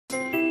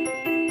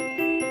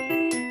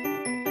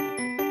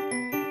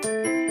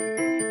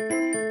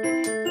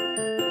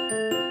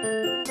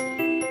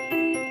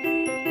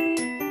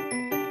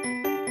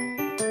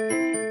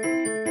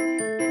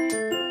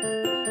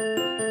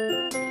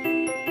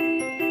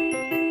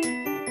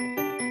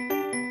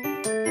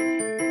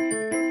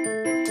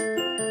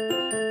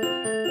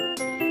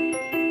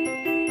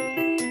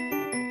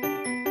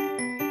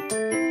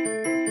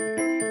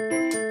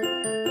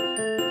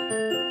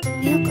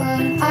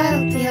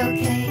be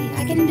okay.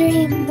 I can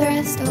dream the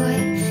rest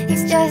away.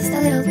 It's just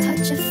a little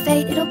touch of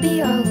fate, it'll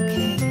be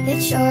okay.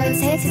 It sure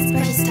takes its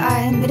precious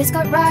time, but it's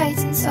got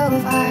rights and so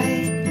have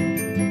I.